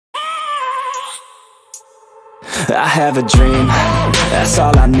I have a dream, that's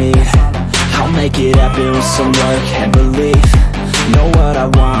all I need. I'll make it happen with some work and belief. Know what I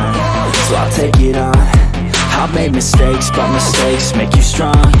want, so I'll take it on. I've made mistakes, but mistakes make you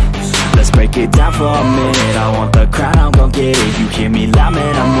strong. Let's break it down for a minute. I want the crown, I'm gon' get it. You hear me loud,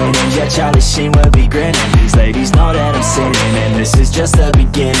 man, I'm winning. Yeah, Charlie Sheen will be grinning. These ladies know that I'm sinning, and this is just the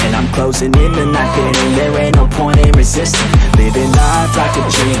beginning. I'm closing in the night inning. There ain't no point in resisting. Living life like a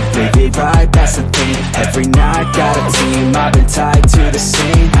dream, live it right, that's the thing. Every night, got a team, I've been tied to the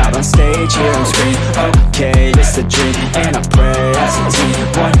scene. Out on stage, here I'm screaming, okay, it's a dream. And I pray as a team,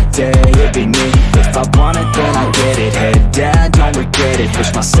 one day it'll be me. If I want it, then I get it. Head down, don't regret it.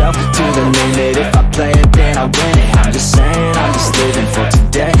 Push myself to the limit. If I play it, then I win it. I'm just saying, I'm just living for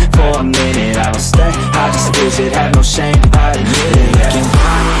today. For a minute, I don't stay, I just visit. Have no shame, I admit it. Looking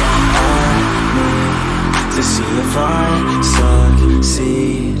right at me to see if I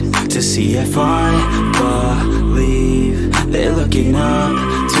succeed, to see if I believe. They're looking up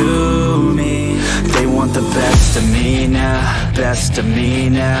to me. They want the best of me now, best of me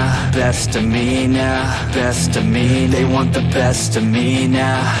now, best of me now, best of me. They want the best of me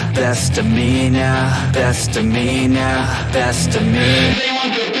now, best of me now, best of me now, best of me. They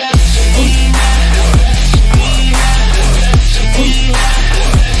want the best of me now, best of me now, best of me now.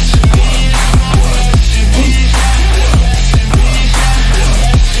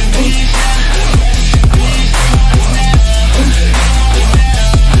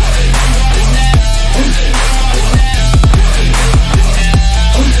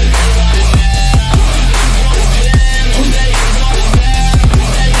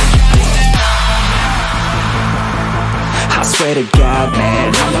 Swear to God,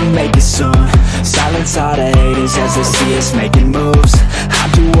 man, I'ma make it soon. Silence all the haters as they see us making moves. I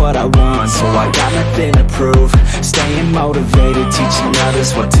do what I want, so I got nothing to prove. Staying motivated, teaching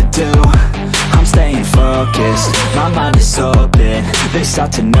others what to do. I'm staying focused, my mind is open. They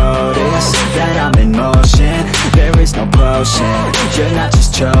start to notice that I'm in motion. There is no potion, you're not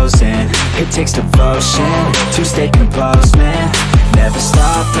just chosen. It takes devotion to stay composed, man. Never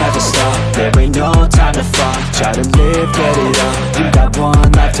stop, there ain't no time to fall. Try to live, get it up, you got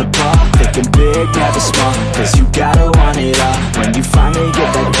one life to ball. Thinking big, never small, cause you gotta want it all. When you finally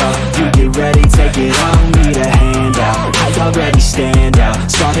get that call, you get ready, take it on. Need a hand out, I already stand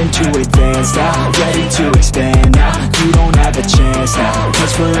out. Starting to advance now, ready to expand now. You don't have a chance now,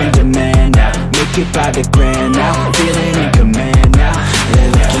 cause we're in demand now. Make it by the grand now, feeling in command now.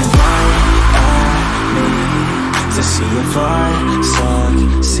 They're looking right at me to see if I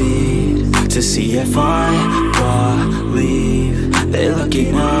succeed, to see if I believe. They're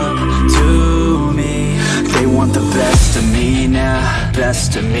looking up to me. They want the best of me now,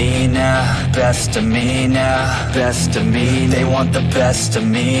 best of me now, best of me now, best of me. They want the best of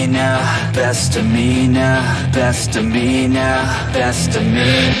me now, best of me now, best of me now, best of me.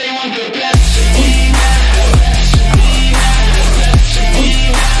 They want the best of me now, best of me now, best of me now.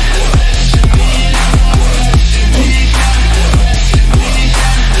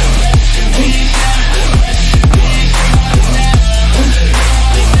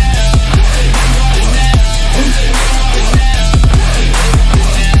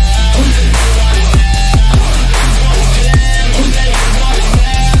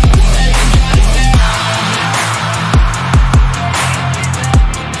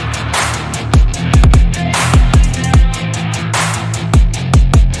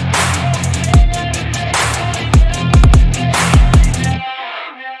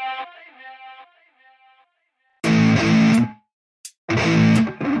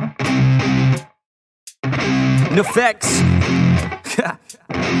 Neffex.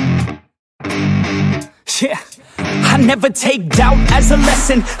 Yeah. I never take doubt as a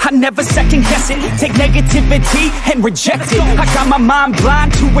lesson. I never second guess it. Take negativity and reject it. I got my mind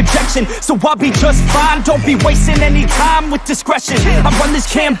blind to rejection, so I'll be just fine. Don't be wasting any time with discretion. I run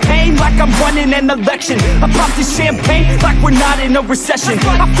this campaign like I'm running an election. I pop this champagne like we're not in a recession.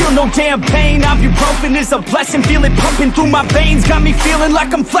 I feel no damn pain. Ibuprofen is a blessing. Feel it pumping through my veins. Got me feeling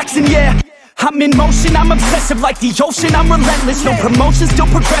like I'm flexing, yeah. I'm in motion, I'm obsessive like the ocean, I'm relentless. No promotion, still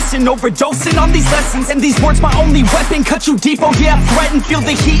progressing, overdosing on these lessons. And these words my only weapon, cut you deep, oh yeah, I threaten. Feel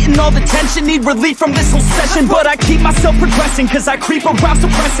the heat and all the tension, need relief from this whole session. But I keep myself progressing, cause I creep around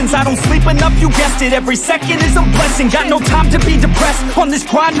suppressants. I don't sleep enough, you guessed it, every second is a blessing. Got no time to be depressed, on this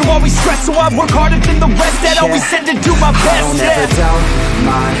grind you always stress. So I work harder than the rest, that always said to do my best. I don't ever doubt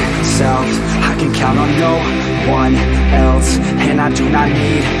myself, I can count on no one else, and I do not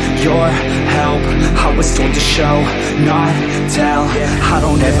need your help. I was told to show, not tell. I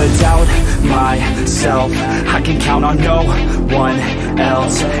don't ever doubt myself. I can count on no one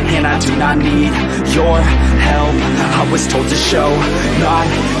else, and I do not need your help. I was told to show, not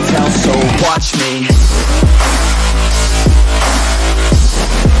tell. So watch me.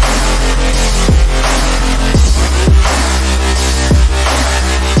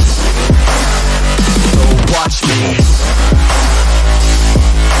 Watch me.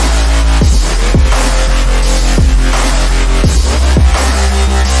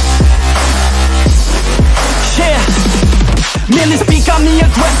 Man, this beat got me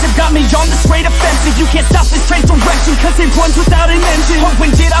aggressive, got me on the straight offensive. You can't stop this train direction, cause it runs without an engine. Oh,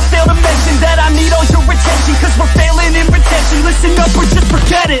 when did I fail to mention that I need all your attention? Cause we're failing in retention, listen up or just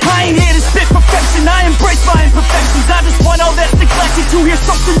forget it. I ain't here to spit perfection, I embrace my imperfections. I just want all that's neglected to hear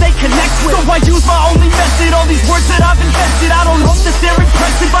something they connect with. So I use my only method, all these words that I've invested. I don't hope that they're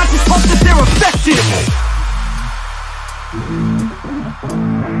impressive, I just hope that they're effective.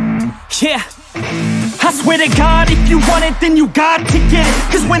 Yeah, I swear to God, if you want it, then you got to get it.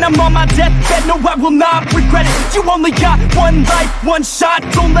 Cause when I'm on my deathbed, no, I will not regret it. You only got one life, one shot,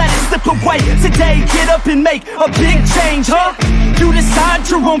 don't let it slip away. Today, get up and make a big change, huh? You decide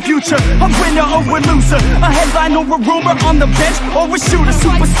your own future, a winner or a loser, a headline or a rumor, on the bench or a shooter,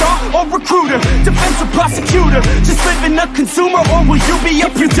 superstar or recruiter, defensive prosecutor, just living a consumer, or will you be a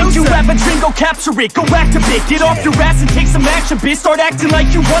producer? If you have a dream, go capture it, go activate, get off your ass and take some action, bitch. Start acting like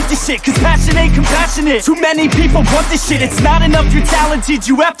you want this shit, cause passion ain't compassionate. Too many people want this shit, it's not enough you're talented,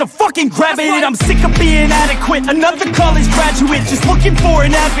 you have to fucking grab it. I'm sick of being adequate, another college graduate, just looking for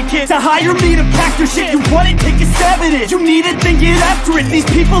an advocate to hire me to pack your shit. You want it, take a stab at it, you need it, then get after it. These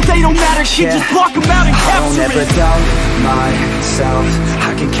people, they don't matter shit, just block them out and capture it. I don't ever doubt myself.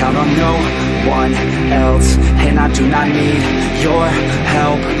 I can count on no one else, and I do not need your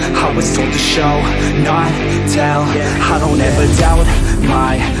help. I was told to show, not tell. I don't ever doubt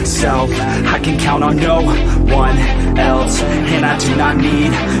myself. I can count on no one else, and I do not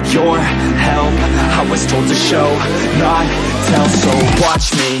need your help. I was told to show, not tell. So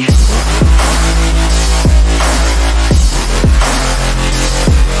watch me.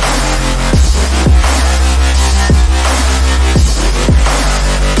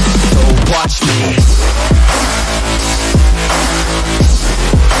 Watch me.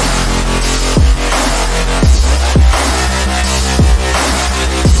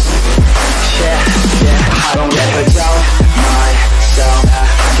 I don't ever doubt myself.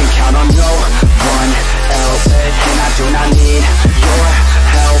 I can count on no one else, and I do not need your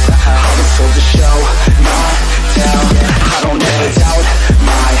help. I was told to show, not tell. I don't ever doubt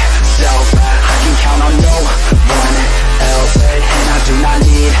myself. I can count on no one else, and I do not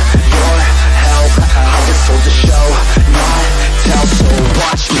need your help. I was told to show, not tell. So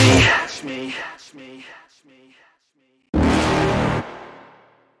watch me.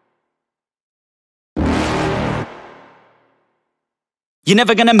 You're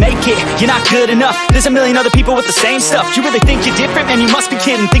never gonna make it, you're not good enough. There's a million other people with the same stuff. You really think you're different? Man, you must be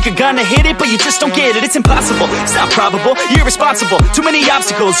kidding. Think you're gonna hit it, but you just don't get it. It's impossible, it's not probable, you're irresponsible. Too many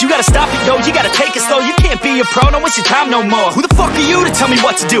obstacles, you gotta stop it, yo. You gotta take it slow, you can't be a pro. Don't waste your time no more. Who the fuck are you to tell me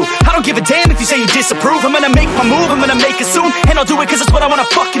what to do? I don't give a damn if you say you disapprove. I'm gonna make my move, I'm gonna make it soon, and I'll do it cause it's what I wanna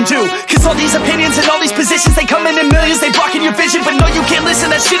fucking do. Cause all these opinions and all these positions, they come in millions, they blocking your vision. But no, you can't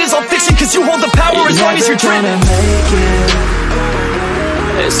listen, that shit is all fiction. Cause you hold the power as long as you're driven.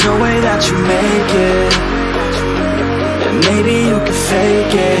 There's no way that you make it, and maybe you can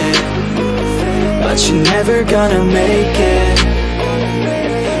fake it, but you're never gonna make it.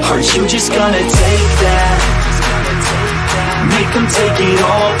 Aren't you just gonna take that? Make them take it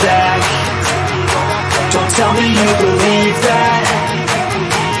all back. Don't tell me you believe that.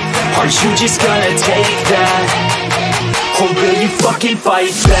 Aren't you just gonna take that? Or will you fucking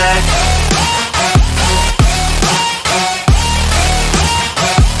fight back?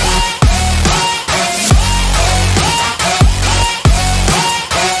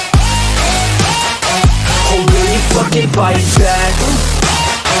 Fucking fight back.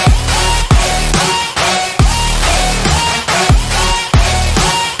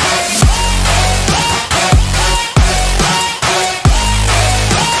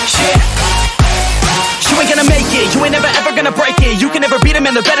 You ain't gonna make it, you ain't never ever gonna break it. You can never beat them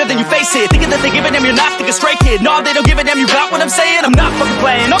and they're better than you face it. Thinking that they give a damn, you're not, think a straight kid. No, they don't give a damn, you got what I'm saying? I'm not fucking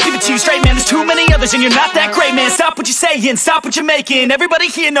playing, I'll give it to you straight, man. There's too many others and you're not that great, man. Stop what you're saying, stop what you're making.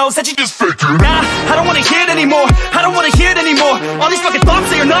 Everybody here knows that you just faking. Nah, I don't wanna hear it anymore, I don't wanna hear it anymore. All these fucking thoughts,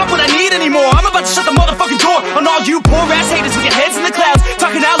 they are not what I need anymore. I'm about to shut the motherfucking door on all you poor ass haters with your heads in the clouds,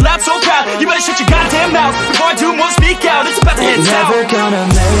 talking out loud so proud. You better shut your goddamn mouth before I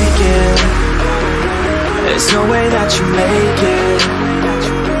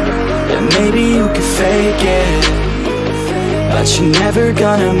fake it, but you're never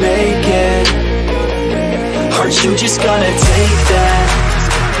gonna make it. Aren't you just gonna take that?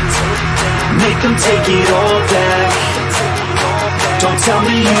 Make them take it all back. Don't tell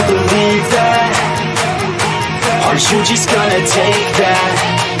me you believe that. Aren't you just gonna take that?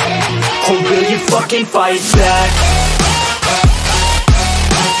 Or will you fucking fight back?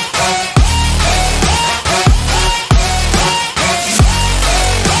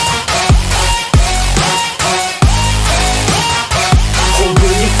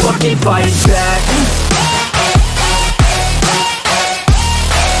 Fucking fight back.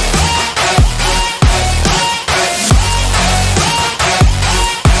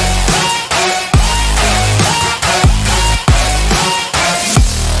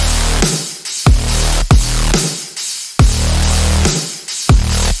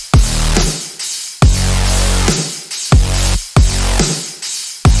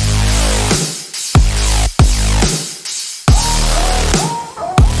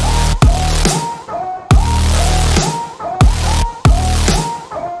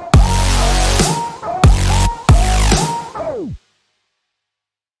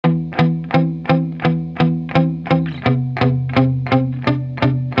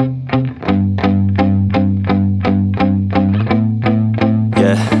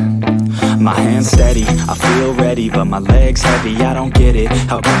 My hands steady, I feel ready, but my legs heavy, I don't get it.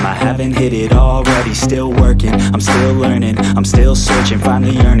 How come I haven't hit it already? Still working, I'm still learning, I'm still searching,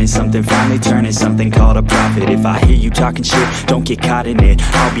 finally earning something, finally turning something called a profit. If I hear you talking shit, don't get caught in it.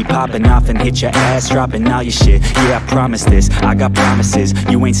 I'll be popping off and hit your ass, dropping all your shit. Yeah, I promise this, I got promises,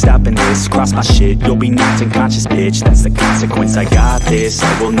 you ain't stopping this. Cross my shit, you'll be knocked unconscious, bitch. That's the consequence, I got this,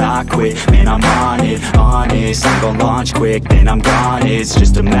 I will not quit. Man, I'm on it, honest, I'm gon' launch quick, then I'm gone. It's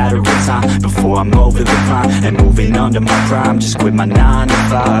just a matter of time before I'm over the climb and moving under my prime. Just quit my 9 to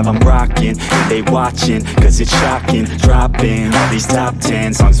 5, I'm rocking, and they watching, cause it's shocking. Dropping all these top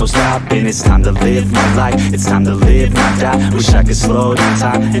 10 songs, no stopping. It's time to live my life, it's time to live, not die. Wish I could slow down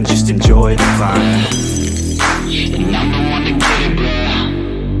time and just enjoy the climb. And I'm the one to get it, bro.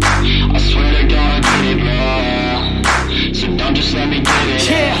 I swear to God, I get it, bro. So don't just let me get it.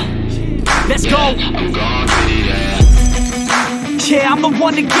 Yeah, let's go. I'm gonna get it, yeah. Yeah, I'm the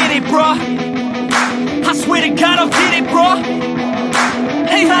one to get it, bruh. I swear to God I'll get it, bruh.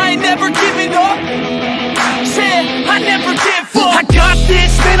 Hey, I ain't never giving up. Yeah, I never give up. I got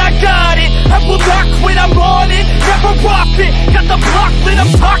this, man, I got it. I will not quit, I'm on it. Never rock it. Got the block lit,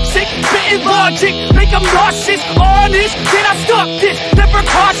 I'm toxic. Spitting logic, make them nauseous. Honest, can I stop this? Never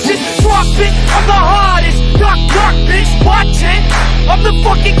cautious, drop it. I'm the hardest. Knock, knock, bitch, watch it. I'm the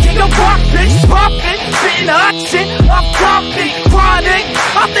fucking king of rock, bitch. Pop it, spitting hot shit. I'm popping, chronic.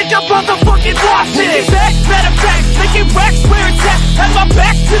 I think I'm motherfucking lost it. Back, better back, making racks where it's at. Have my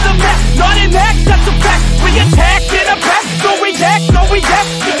back to the mat, not an act, that's a fact. We attack in a pack, no react, no react.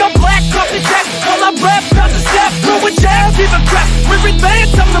 Think I'm black, up his ass. While I rap, not the step, throwing jabs, give a crap. We're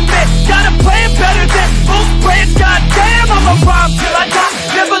advanced, I'm the man. Got a plan better than most brands. Goddamn, I'm a rhyme till I die.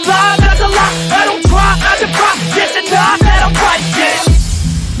 Never lie, that's a lie. I don't try, I defy. Yes and nah, that I'm right, yeah.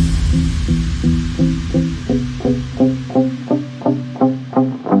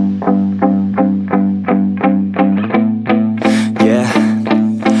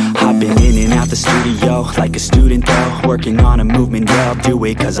 The studio, like a student though, working on a movement, yeah, I'll do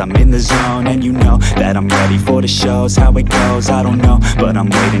it cause I'm in the zone. And you know that I'm ready for the shows. How it goes, I don't know, but I'm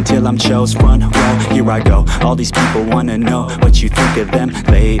waiting till I'm chose. Front row, here I go. All these people wanna know what you think of them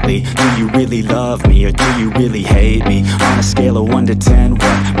lately. Do you really love me or do you really hate me? On a scale of 1 to 10,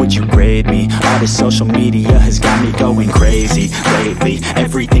 what would you grade me? All this social media has got me going crazy lately.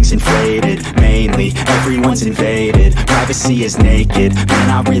 Everything's inflated, mainly everyone's invaded. Privacy is naked, man,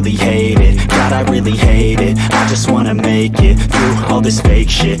 I really hate it. God, I really hate it. I just wanna make it through all this fake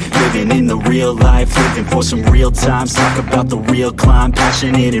shit. Living in the real life, living for some real times. Talk about the real climb,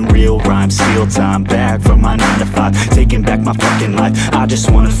 passionate in real rhymes. Steal time back from my 9 to 5, taking back my fucking life. I just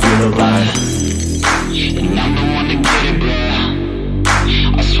wanna feel alive. And I'm the one to get it,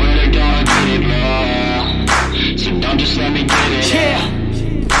 bro. I swear to God, I get it, bro. So don't just let me get it.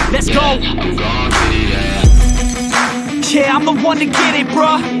 Yeah, let's go. I'm gonna get it, yeah. Yeah, I'm the one to get it,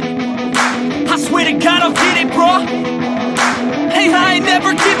 bruh. I swear to God I'll get it, bro. Hey, I ain't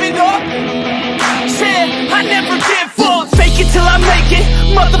never giving up. Yeah, I never give up. Fake it till I make it.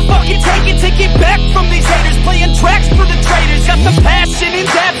 Motherfucking take it back from these haters. Playing tracks for the traitors. Got the passion in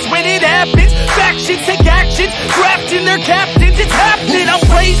depth when it happens. Factions take actions, drafting their captains. It's happening. I'm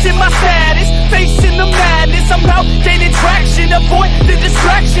raising my status, facing the madness. I'm out gaining traction, avoid the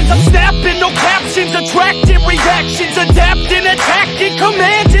distractions. I'm snapping, no captions, attracting reactions, adapting, attacking,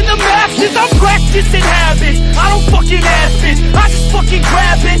 commanding the masses, I'm practicing habits. I don't fucking ask bitch, I just fucking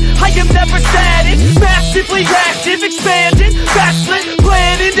grab it. I am never static, massively active, expanding, backslid,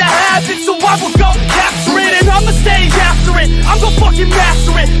 planning to have it. So I will go capture it, and I'ma stay after it. I'm gon' fucking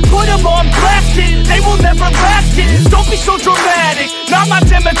master it, put them on blast, kid. They will never last it. Don't be so dramatic, not my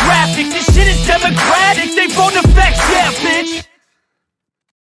demographic. This shit is democratic, they vote Neffex, yeah bitch.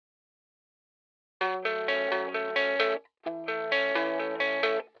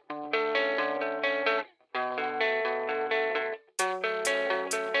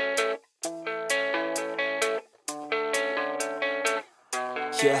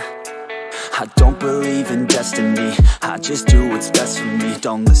 Yeah, I don't believe in destiny, I just do what's best for me.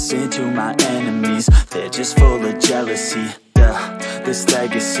 Don't listen to my enemies, they're just full of jealousy. Yeah, this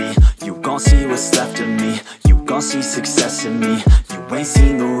legacy, you gon' see what's left of me. You gon' see success in me, you ain't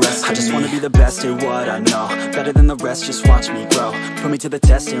seen the rest of me. I just wanna be the best at what I know, better than the rest, just watch me grow. Put me to the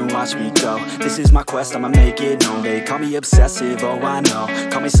test and watch me go. This is my quest, I'ma make it known. They call me obsessive, oh I know.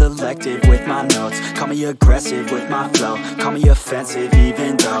 Call me selective with my notes, call me aggressive with my flow, call me offensive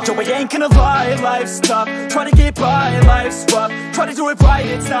even though Joe, I ain't gonna lie, life's tough. Try to get by, life's rough. Try to do it right,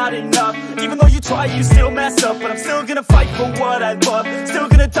 it's not enough. Even though you try, you still mess up. But I'm still gonna fight for what I love, still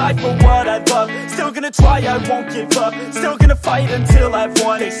gonna die for what I love, still gonna try, I won't give up, still gonna fight until I've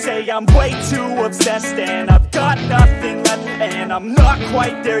won. They say I'm way too obsessed and I've got nothing left, and I'm not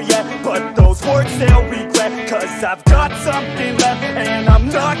quite there yet, but those words they'll regret, cause I've got something left and I'm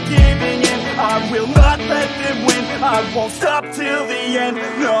not giving in. I will not let them win, I won't stop till the end,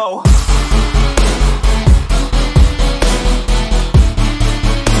 no.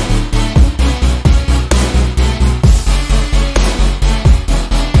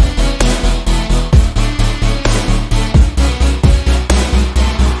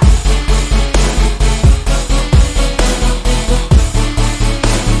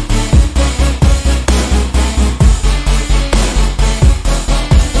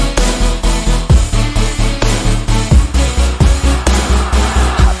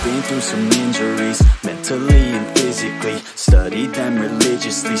 some injuries, mentally and physically. Studied them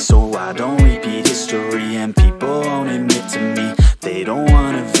religiously so I don't repeat history. And people won't admit to me they don't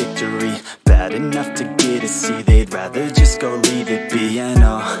want a victory bad enough to get a C. They'd rather just go leave it be. And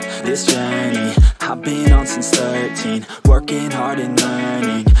oh, this journey I've been on since 13, working hard and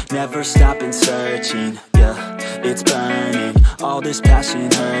learning, never stopping searching. Yeah, it's burning, all this passion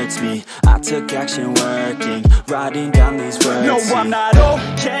hurts me. I took action working, writing down these words. No, I'm not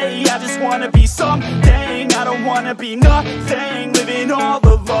okay, I just wanna be something. I don't wanna be nothing, living all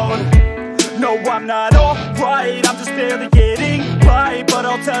alone. No, I'm not alright, I'm just barely getting by. But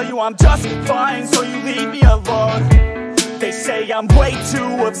I'll tell you I'm just fine, so you leave me alone. They say I'm way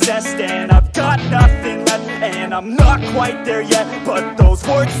too obsessed and I've got nothing left, and I'm not quite there yet, but those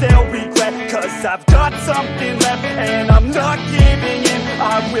words they'll regret, cause I've got something left and I'm not giving in.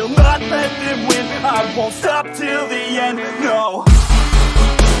 I will not let them win, I won't stop till the end, no.